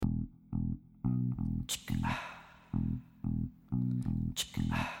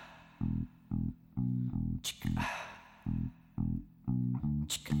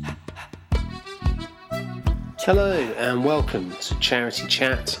Hello and welcome to Charity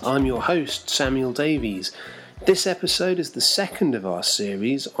Chat. I'm your host, Samuel Davies. This episode is the second of our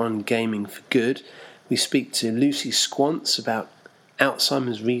series on Gaming for Good. We speak to Lucy Squants about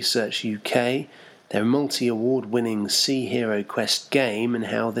Alzheimer's Research UK, their multi-award-winning Sea Hero Quest game and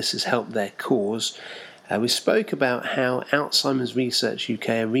how this has helped their cause. We spoke about how Alzheimer's Research UK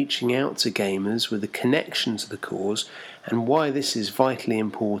are reaching out to gamers with a connection to the cause and why this is vitally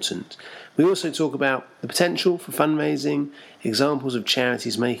important. We also talk about the potential for fundraising, examples of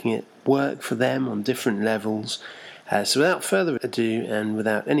charities making it work for them on different levels. So without further ado and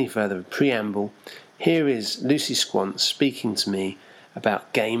without any further preamble, here is Lucy Squants speaking to me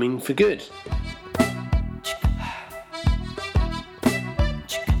about Gaming for Good.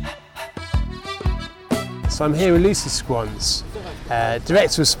 So I'm here with Lucy Squants,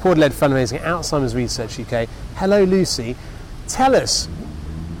 Director of Support-Led Fundraising at Alzheimer's Research UK. Hello Lucy, tell us,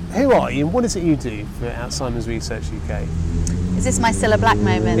 who are you and what is it you do for Alzheimer's Research UK? Is this my Cilla Black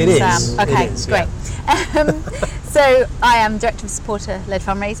moment, It is. Sam? Okay, it is, great. Yeah. So I am Director of Supporter-Led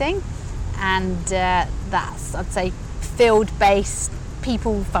Fundraising, and that's, I'd say, field-based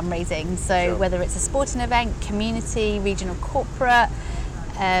people fundraising. So Sure. whether it's a sporting event, community, regional corporate,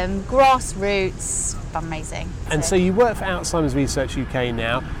 grassroots fundraising. And so you work for Alzheimer's Research UK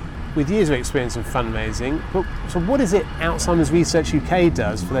now, with years of experience in fundraising. But, so what is it Alzheimer's Research UK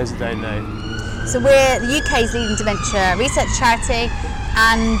does, for those that don't know? So we're the UK's leading dementia research charity,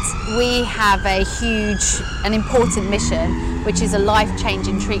 and we have a huge and important mission, which is a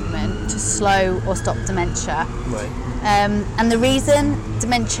life-changing treatment to slow or stop dementia. Right. And the reason,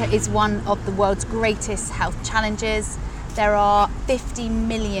 dementia is one of the world's greatest health challenges. There are 50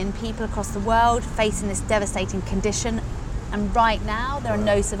 million people across the world facing this devastating condition, and right now there are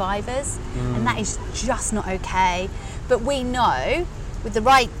no survivors, and that is just not okay. But we know, with the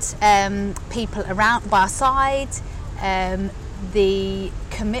right people around by our side, the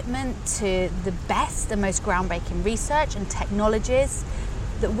commitment to the best and most groundbreaking research and technologies,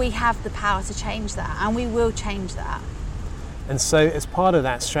 that we have the power to change that, and we will change that. And so as part of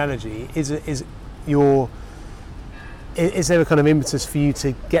that strategy, is there a kind of impetus for you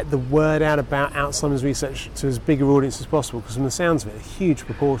to get the word out about Alzheimer's research to as big an audience as possible? Because from the sounds of it, a huge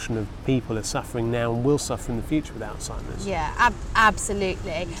proportion of people are suffering now and will suffer in the future with Alzheimer's. Yeah,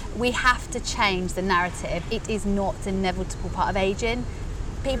 absolutely. We have to change the narrative. It is not an inevitable part of ageing.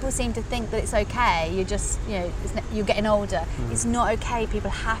 People seem to think that it's okay. You're just, you're getting older. It's not okay. People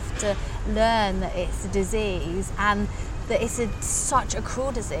have to learn that it's a disease and that it's such a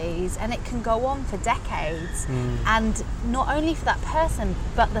cruel disease, and it can go on for decades. And not only for that person,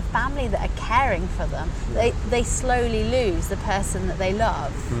 but the family that are caring for them. They slowly lose the person that they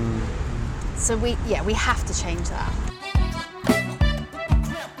love. So we have to change that.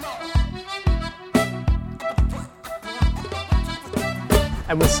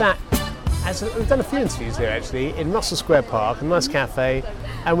 And we're sat, we've done a few interviews here actually, in Russell Square Park, a nice cafe,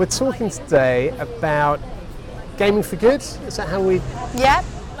 and we're talking today about Gaming for Good. Is that how we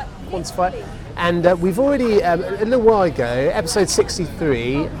quantify it? And we've already, a little while ago, episode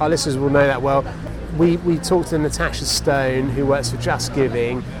 63, our listeners will know that well, we talked to Natasha Stone, who works for Just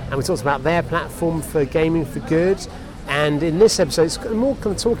Giving, and we talked about their platform for Gaming for Good. And in this episode, it's more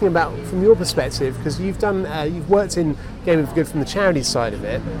kind of talking about from your perspective, because you've worked in Gaming for Good from the charity side of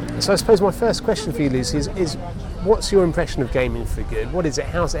it. So I suppose my first question for you, Lucy, is what's your impression of Gaming for Good? What is it?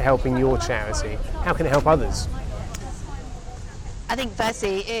 How's it helping your charity? How can it help others? I think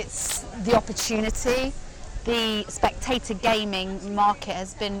firstly, it's the opportunity. The spectator gaming market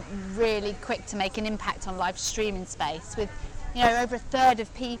has been really quick to make an impact on live streaming space, with over a third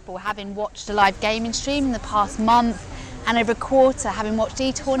of people having watched a live gaming stream in the past month, and over a quarter having watched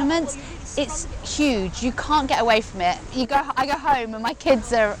e-tournaments. It's huge. You can't get away from it. I go home and my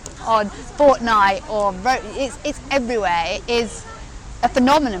kids are on Fortnite or it's everywhere. It is a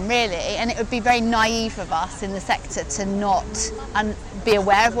phenomenon, really, and it would be very naive of us in the sector to not be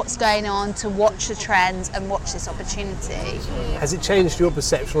aware of what's going on, to watch the trends and watch this opportunity. Has it changed your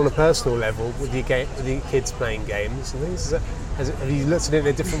perception on a personal level with your kids playing games and things? Have you looked at it in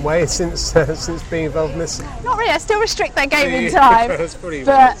a different way since being involved in this? Not really. I still restrict their gaming time. That's pretty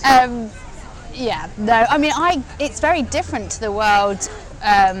but it's very different to the world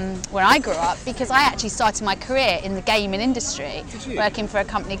when I grew up, because I actually started my career in the gaming industry, working for a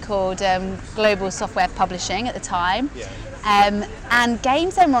company called Global Software Publishing at the time. And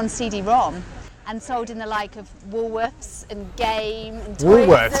games then were on CD-ROM and sold in the like of Woolworths and Game and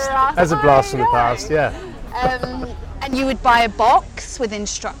Woolworths, as a blast from the past, yeah. And you would buy a box with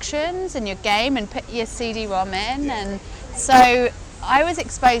instructions and your game and put your CD-ROM in, and so I was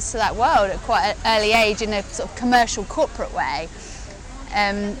exposed to that world at quite an early age in a sort of commercial corporate way.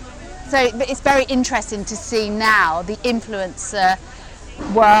 But it's very interesting to see now the influencer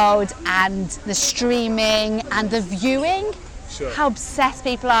world and the streaming and the viewing. Sure. How obsessed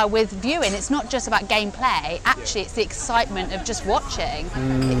people are with viewing. It's not just about gameplay, actually it's the excitement of just watching.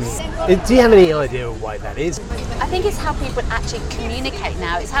 Do you have any idea of why that is? I think it's how people actually communicate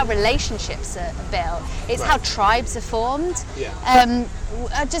now. It's how relationships are built. It's how tribes are formed. Yeah.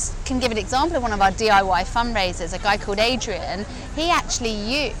 I just can give an example of one of our DIY fundraisers, a guy called Adrian. He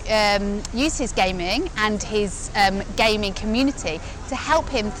actually used his gaming and his gaming community to help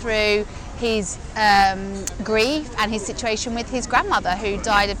him through his grief and his situation with his grandmother who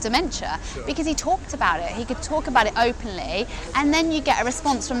died of dementia, because he talked about it. He could talk about it openly, and then you get a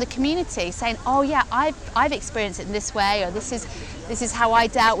response from the community saying, "Oh yeah, I've experienced it in this way," or "This is how I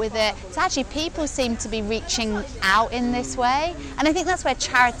dealt with it." So actually, people seem to be reaching out in this way, and I think that's where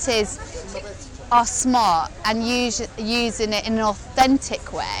charities are smart and using it in an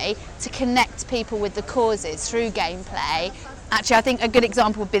authentic way to connect people with the causes through gameplay. Actually, I think a good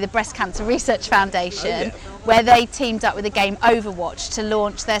example would be the Breast Cancer Research Foundation, where they teamed up with the game Overwatch to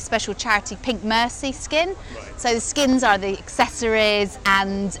launch their special charity Pink Mercy skin. So the skins are the accessories,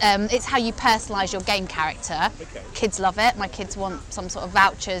 and it's how you personalise your game character. Kids love it. My kids want some sort of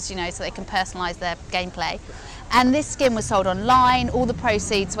vouchers, so they can personalise their gameplay. And this skin was sold online. All the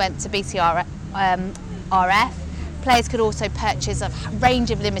proceeds went to BCRF. Players could also purchase a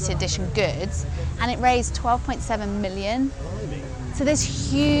range of limited edition goods, and it raised 12.7 million. So there's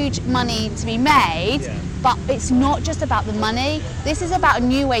huge money to be made, but it's not just about the money. This is about a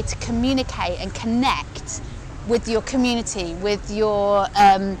new way to communicate and connect with your community, with your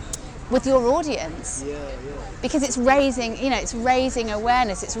audience. Because it's raising, it's raising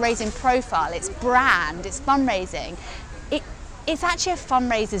awareness, it's raising profile, it's brand, it's fundraising. It's actually a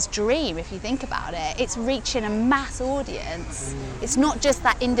fundraiser's dream if you think about it. It's reaching a mass audience. It's not just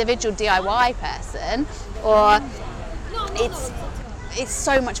that individual DIY person, or it's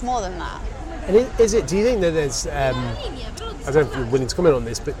so much more than that. And do you think that there's, I don't know if you're willing to comment on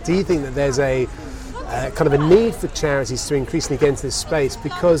this, but do you think that there's a kind of a need for charities to increasingly get into this space,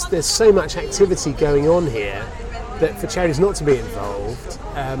 because there's so much activity going on here that for charities not to be involved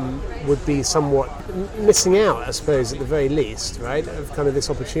would be somewhat missing out, I suppose, at the very least, right, of kind of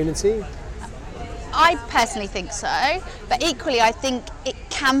this opportunity? I personally think so, but equally I think it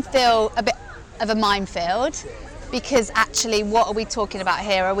can feel a bit of a minefield, because actually what are we talking about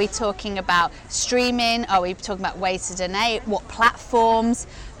here? Are we talking about streaming? Are we talking about ways to donate? What platforms?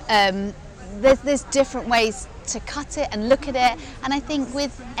 There's different ways to cut it and look at it, and I think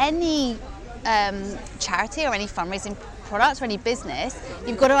with any charity or any fundraising product or any business,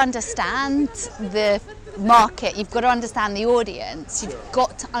 you've got to understand the market, you've got to understand the audience, you've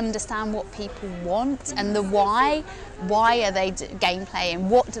got to understand what people want and the why are they gameplay and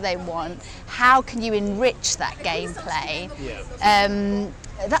what do they want, how can you enrich that gameplay,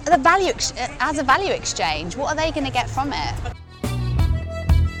 the value as a value exchange, what are they going to get from it?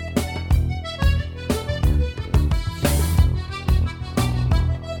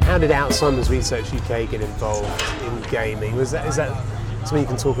 How did Alzheimer's Research UK get involved in gaming? Is that something you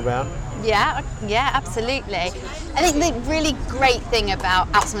can talk about? Yeah, absolutely. I think the really great thing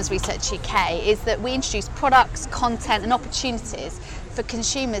about Alzheimer's Research UK is that we introduce products, content and opportunities for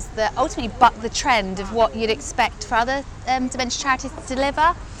consumers that ultimately buck the trend of what you'd expect for other dementia charities to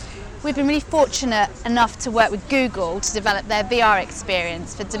deliver. We've been really fortunate enough to work with Google to develop their VR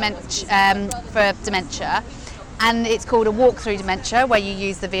experience for dementia. And it's called A Walk Through Dementia, where you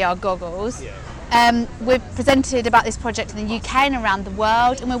use the VR goggles. We've presented about this project in the UK and around the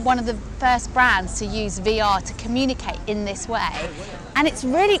world, and we're one of the first brands to use VR to communicate in this way. And it's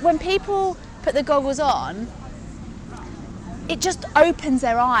really, when people put the goggles on, it just opens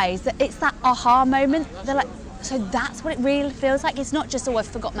their eyes. It's that aha moment. They're like, so that's what it really feels like. It's not just, oh, I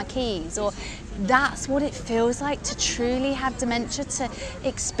forgot my keys, or that's what it feels like to truly have dementia, to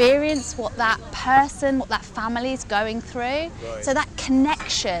experience what that person, what that family is going through. Right. So that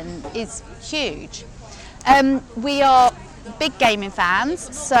connection is huge. We are big gaming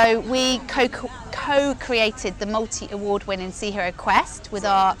fans, so we co-created the multi-award winning Sea Hero Quest with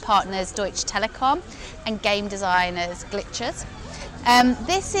our partners Deutsche Telekom and game designers Glitchers.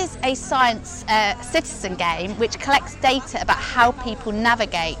 This is a science citizen game which collects data about how people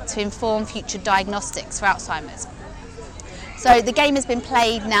navigate to inform future diagnostics for Alzheimer's. So the game has been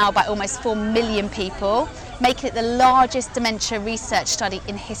played now by almost 4 million people, making it the largest dementia research study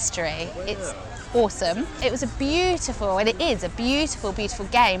in history. It's awesome. It was a beautiful, and it is a beautiful, beautiful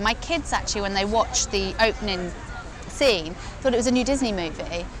game. My kids actually, when they watched the opening scene thought it was a new Disney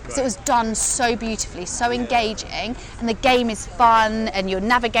movie because it was done so beautifully, so engaging, and the game is fun, and you're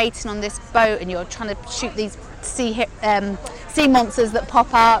navigating on this boat and you're trying to shoot these sea monsters that pop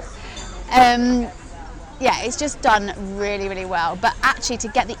up. It's just done really, really well. But actually to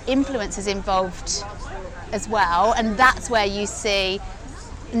get the influencers involved as well, and that's where you see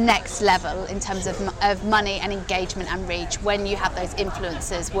next level in terms of money and engagement and reach, when you have those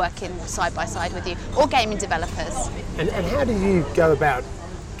influencers working side by side with you, or gaming developers. And how do you go about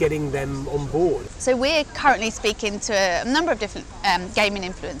getting them on board? So we're currently speaking to a number of different gaming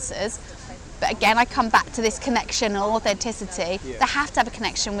influencers, but again I come back to this connection and authenticity. They have to have a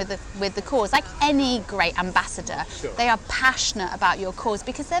connection with the cause, like any great ambassador. They are passionate about your cause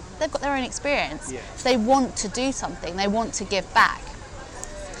because they've got their own experience. They want to do something, they want to give back.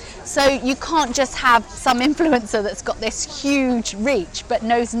 So you can't just have some influencer that's got this huge reach but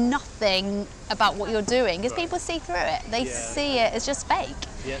knows nothing about what you're doing, because people see through it. They see it as just fake.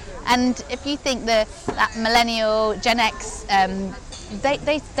 And if you think that millennial, Gen X,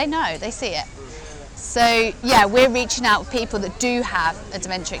 they know, they see it. So we're reaching out to people that do have a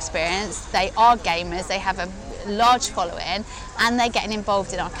dementia experience. They are gamers, they have a large following, and they're getting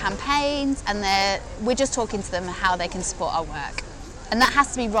involved in our campaigns, and we're just talking to them how they can support our work. And that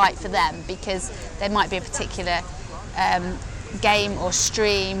has to be right for them, because there might be a particular game or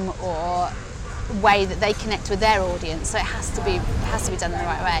stream or way that they connect with their audience. So it has to be done in the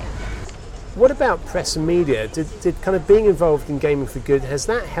right way. What about press and media? Did kind of being involved in Gaming for Good, has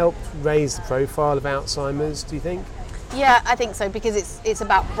that helped raise the profile of Alzheimer's, do you think? Yeah, I think so, because it's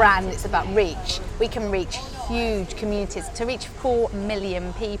about brand, it's about reach. We can reach huge communities, to reach 4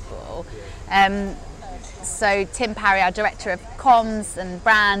 million people. So Tim Parry, our director of comms and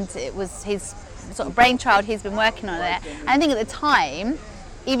brand, it was his sort of brainchild. He's been working on it, and I think at the time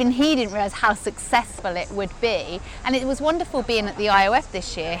even he didn't realise how successful it would be. And it was wonderful being at the IOF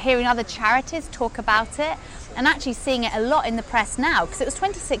this year, hearing other charities talk about it, and actually seeing it a lot in the press now, because it was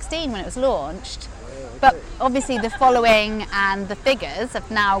 2016 when it was launched, but obviously the following and the figures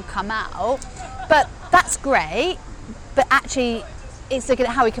have now come out. But that's great, but actually it's looking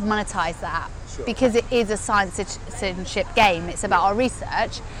at how we can monetize that. Sure. Because it is a science citizenship game, it's about our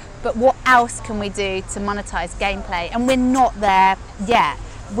research, but what else can we do to monetize gameplay? And we're not there yet.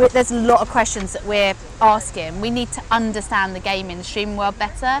 There's a lot of questions that we're asking. We need to understand the gaming, the streaming world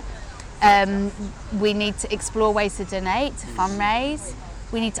better. We need to explore ways to donate, to fundraise.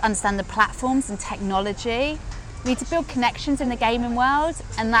 We need to understand the platforms and technology. We need to build connections in the gaming world,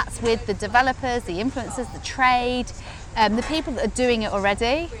 and that's with the developers, the influencers, the trade, the people that are doing it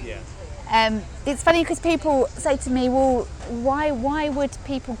already. Yeah. It's funny because people say to me, well, why would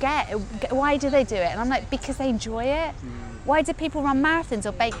people why do they do it? And I'm like, because they enjoy it. Why do people run marathons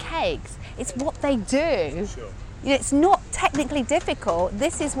or bake cakes? It's what they do. Sure. You know, it's not technically difficult.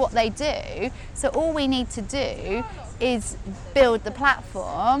 This is what they do. So all we need to do is build the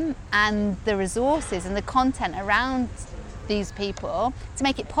platform and the resources and the content around these people to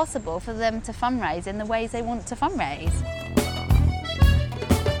make it possible for them to fundraise in the ways they want to fundraise.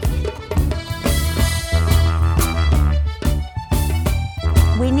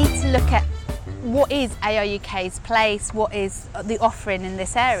 We need to look at what is ARUK's place, what is the offering in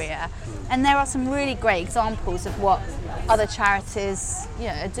this area, and there are some really great examples of what other charities,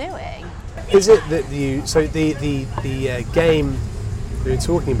 are doing. Is it that the game we were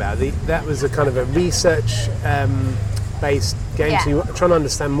talking about, that was a kind of a research based game, so you're trying to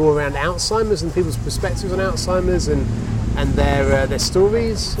understand more around Alzheimer's and people's perspectives on Alzheimer's and their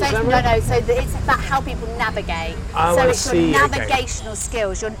stories? Is that right? No. So it's about how people navigate. Oh, so I it's see. your navigational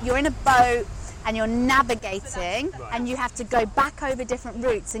skills. You're in a boat and you're navigating, and you have to go back over different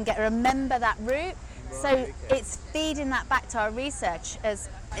routes and remember that route. So it's feeding that back to our research as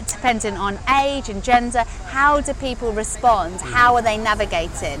it's dependent on age and gender. How do people respond? How are they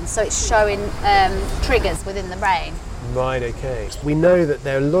navigating? So it's showing triggers within the brain. Right, okay. We know that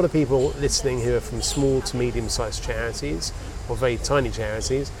there are a lot of people listening who are from small to medium-sized charities or very tiny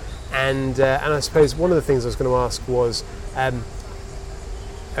charities, and I suppose one of the things I was going to ask was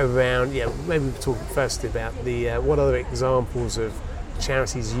around, maybe we'll talk first about what other examples of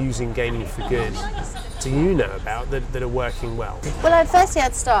charities using Gaming for Good do you know about that are working well? Well, firstly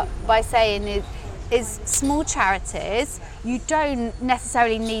I'd start by saying is small charities, you don't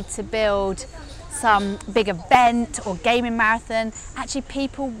necessarily need to build some big event or gaming marathon. Actually,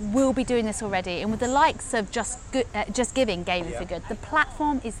 people will be doing this already, and with the likes of Just Giving Gaming for Good, the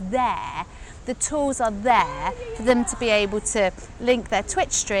platform is there, the tools are there for them to be able to link their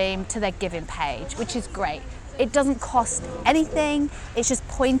Twitch stream to their giving page, which is great. It doesn't cost anything. It's just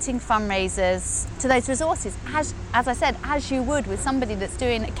pointing fundraisers to those resources, as I said, as you would with somebody that's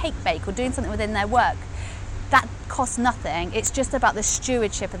doing a cake bake or doing something within their work. That costs nothing. It's just about the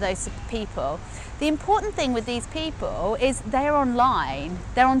stewardship of those people. The important thing with these people is they're online,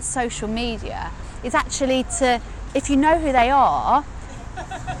 they're on social media. It's actually to, if you know who they are,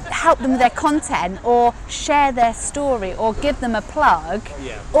 help them with their content or share their story or give them a plug,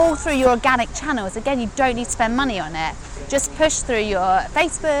 all through your organic channels. Again, you don't need to spend money on it. Just push through your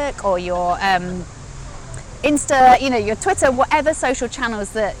Facebook or your Insta, your Twitter, whatever social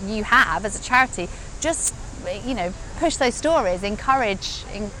channels that you have as a charity. Just push those stories, encourage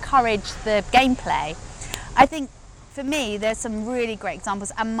the gameplay. I think for me there's some really great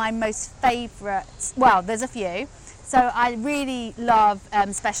examples, and my most favourite, well, there's a few. So I really love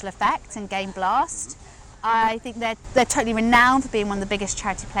Special Effect and Game Blast. I think they're totally renowned for being one of the biggest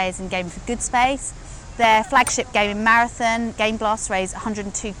charity players in Gaming for Good space. Their flagship gaming marathon, Game Blast, raised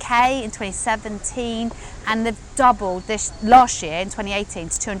 102k in 2017, and they've doubled this last year in 2018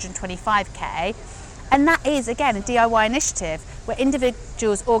 to 225k. And that is, again, a DIY initiative where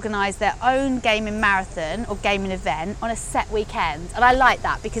individuals organise their own gaming marathon or gaming event on a set weekend. And I like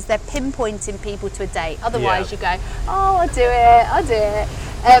that because they're pinpointing people to a date. Otherwise you go, oh, I'll do it.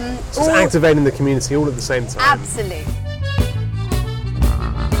 Just activating the community all at the same time. Absolutely.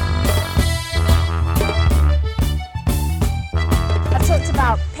 I've talked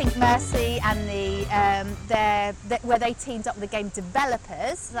about Pink Mercy and where they teamed up with the game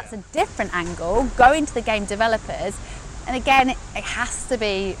developers. So that's a different angle, going to the game developers, and again it has to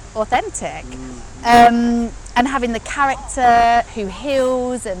be authentic, and having the character who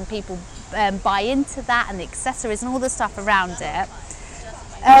heals and people buy into that, and the accessories and all the stuff around it.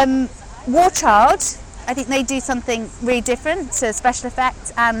 War Child, I think they do something really different to Special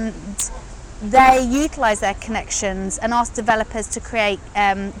Effect, and they utilise their connections and ask developers to create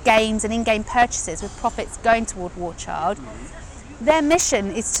games and in-game purchases with profits going toward War Child. Their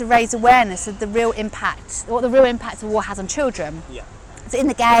mission is to raise awareness of what the real impact of war has on children. So in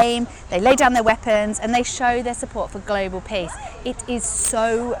the game, they lay down their weapons and they show their support for global peace. It is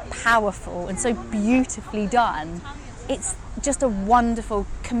so powerful and so beautifully done. It's just a wonderful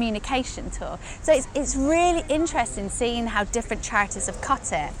communication tool. So it's really interesting seeing how different charities have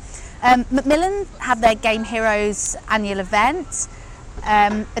cut it. Macmillan have their Game Heroes annual event,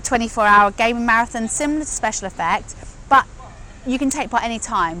 a 24-hour gaming marathon similar to Special Effect, but you can take part any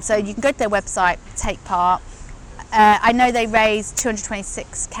time. So you can go to their website, take part. I know they raised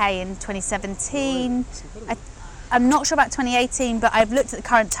 226k in 2017. I'm not sure about 2018, but I've looked at the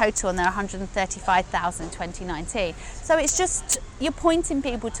current total and they're 135,000 in 2019. So it's just, you're pointing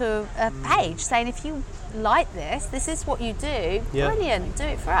people to a page saying, if you like this is what you do, brilliant, do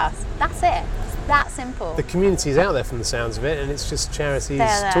it for us. That's it. It's that simple. The community's out there from the sounds of it, and it's just charities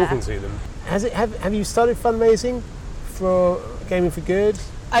talking to them. Have you started fundraising for Gaming for Good?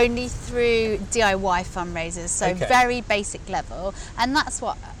 Only through DIY fundraisers, so very basic level, and that's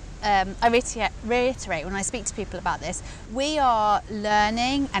what I reiterate when I speak to people about this. We are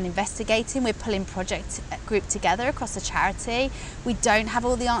learning and investigating. We're pulling project group together across the charity. We don't have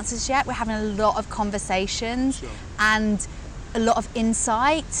all the answers yet. We're having a lot of conversations and a lot of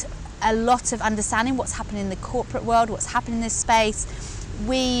insight, a lot of understanding what's happening in the corporate world, what's happening in this space.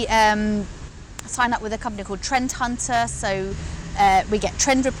 We sign up with a company called Trend Hunter, so we get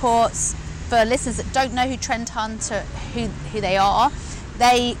trend reports. For listeners that don't know who Trend Hunter, who they are,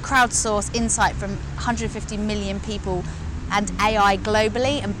 they crowdsource insight from 150 million people and AI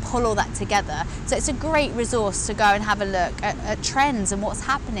globally and pull all that together. So it's a great resource to go and have a look at trends and what's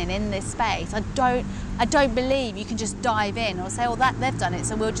happening in this space. I don't believe you can just dive in or say, oh, that they've done it,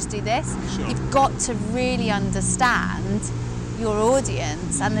 so we'll just do this. Sure. You've got to really understand your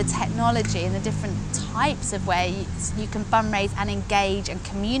audience and the technology and the different types of ways you can fundraise and engage and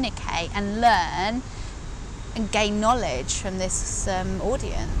communicate and learn and gain knowledge from this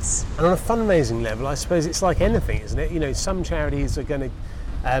audience. And on a fundraising level, I suppose it's like anything, isn't it? You know, some charities are going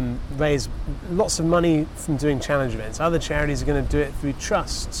to raise lots of money from doing challenge events. Other charities are going to do it through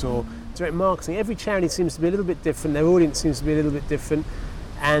trusts or direct marketing. Every charity seems to be a little bit different. Their audience seems to be a little bit different.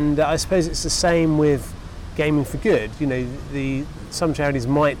 And I suppose it's the same with Gaming for Good. You know, some charities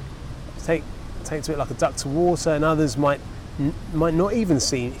might take to it like a duck to water, and others might not even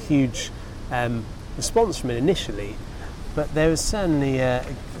see huge response from it initially, but there is certainly it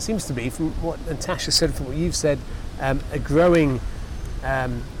seems to be, from what Natasha said, from what you've said, a growing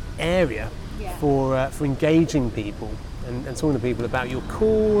area for engaging people and talking to people about your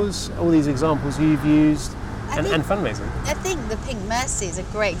cause. All these examples you've used. and fundraising. I think the Pink Mercy is a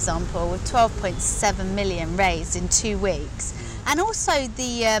great example, with 12.7 million raised in 2 weeks. And also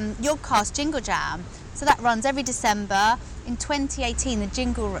the Yogscast Jingle Jam. So that runs every December. In 2018, the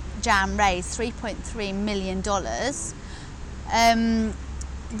Jingle Jam raised $3.3 million.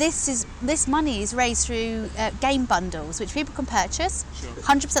 This money is raised through game bundles, which people can purchase. Sure.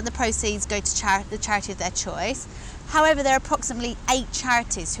 100% of the proceeds go to the charity of their choice. However, there are approximately 8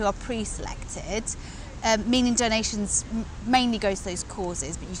 charities who are pre-selected, meaning donations mainly go to those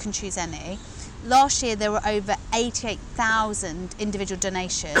causes, but you can choose any. Last year, there were over 88,000 individual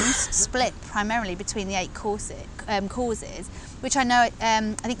donations, split primarily between the 8 causes, which I know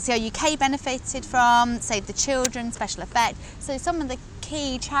I think CO UK benefited from, Save the Children, Special Effect. So some of the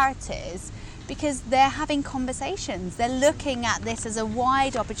key charities, because they're having conversations, they're looking at this as a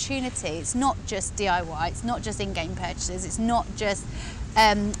wide opportunity. It's not just DIY, it's not just in-game purchases, it's not just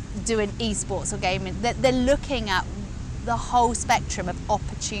doing esports or gaming. They're looking at the whole spectrum of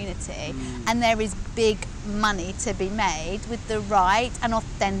opportunity, and there is big money to be made with the right and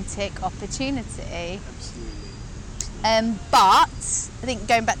authentic opportunity. Absolutely. But I think,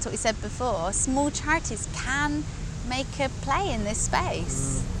 going back to what you said before, small charities can make a play in this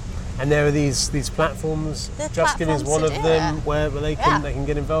space. And there are these platforms. Justkin is one of them where they can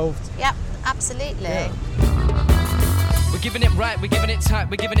get involved. Yep, absolutely. Yeah. We're giving it right, we're giving it tight,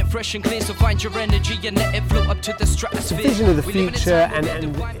 we're giving it fresh and clean, so find your energy and let it flow up to the stratosphere. The vision of the future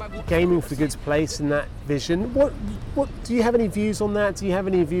and Gaming for Good's place in that vision. What do you have any views on that? Do you have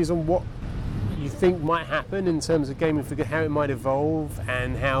any views on what you think might happen in terms of Gaming for Good, how it might evolve,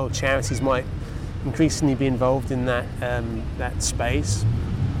 and how charities might increasingly be involved in that space?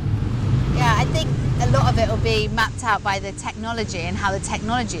 Yeah, I think a lot of it will be mapped out by the technology and how the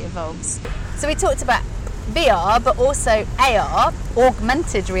technology evolves. So we talked about VR, but also AR,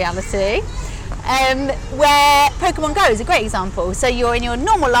 augmented reality, where Pokemon Go is a great example. So you're in your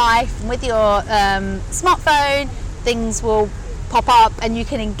normal life, and with your smartphone, things will pop up and you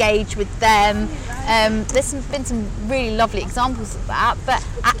can engage with them. There's been some really lovely examples of that, but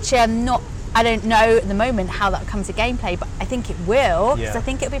actually I don't know at the moment how that comes to gameplay, but I think it will, because I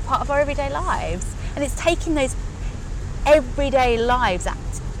think it'll be part of our everyday lives. And it's taking those everyday life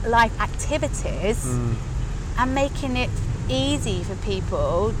activities and making it easy for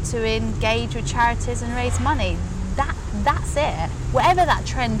people to engage with charities and raise money. That's it. Whatever that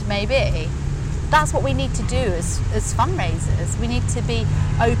trend may be, that's what we need to do as fundraisers. We need to be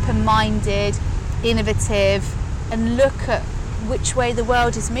open-minded, innovative, and look at which way the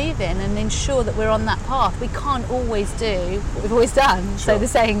world is moving and ensure that we're on that path. We can't always do what we've always done, so the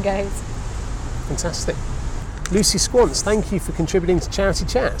saying goes. Fantastic. Lucy Squants, thank you for contributing to Charity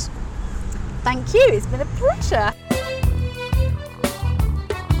Chat. Thank you, it's been a pleasure.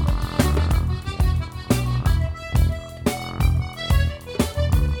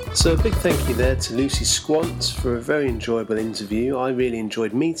 So a big thank you there to Lucy Squants for a very enjoyable interview. I really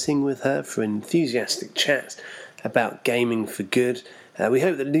enjoyed meeting with her for an enthusiastic chat about Gaming for Good. We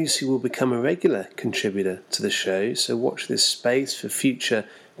hope that Lucy will become a regular contributor to the show, so watch this space for future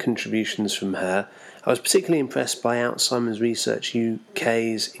contributions from her. I was particularly impressed by Alzheimer's Research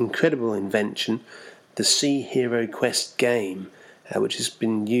UK's incredible invention, the Sea Hero Quest game, which has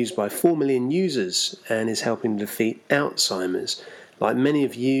been used by 4 million users and is helping to defeat Alzheimer's. Like many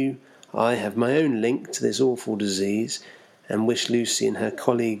of you, I have my own link to this awful disease and wish Lucy and her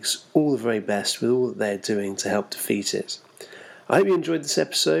colleagues all the very best with all that they're doing to help defeat it. I hope you enjoyed this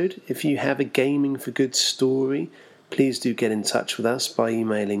episode. If you have a Gaming for Good story, please do get in touch with us by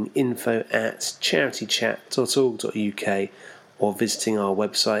emailing info@charitychat.org.uk or visiting our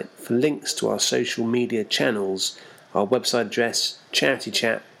website for links to our social media channels. Our website address,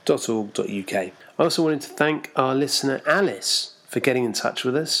 charitychat.org.uk. I also wanted to thank our listener Alice for getting in touch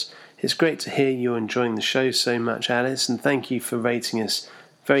with us. It's great to hear you're enjoying the show so much, Alice, and thank you for rating us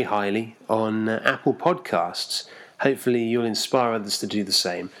very highly on Apple Podcasts. Hopefully you'll inspire others to do the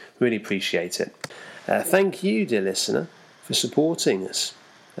same. Really appreciate it. Thank you, dear listener, for supporting us.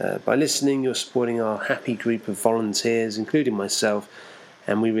 By listening, you're supporting our happy group of volunteers, including myself,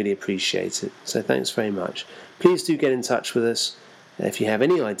 and we really appreciate it. So thanks very much. Please do get in touch with us if you have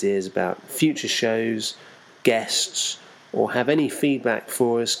any ideas about future shows, guests, or have any feedback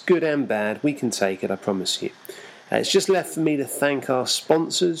for us, good and bad. We can take it, I promise you. It's just left for me to thank our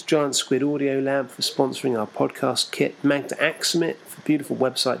sponsors, Giant Squid Audio Lab for sponsoring our podcast kit, Magda Axamit for beautiful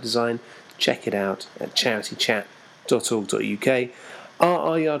website design. Check it out at charitychat.org.uk.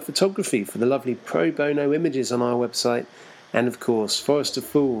 RR Yard Photography for the lovely pro bono images on our website. And of course, Forest of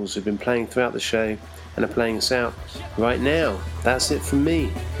Fools, who've been playing throughout the show and are playing us out right now. That's it from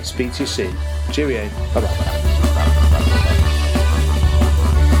me. Speak to you soon. Cheerio. Bye-bye.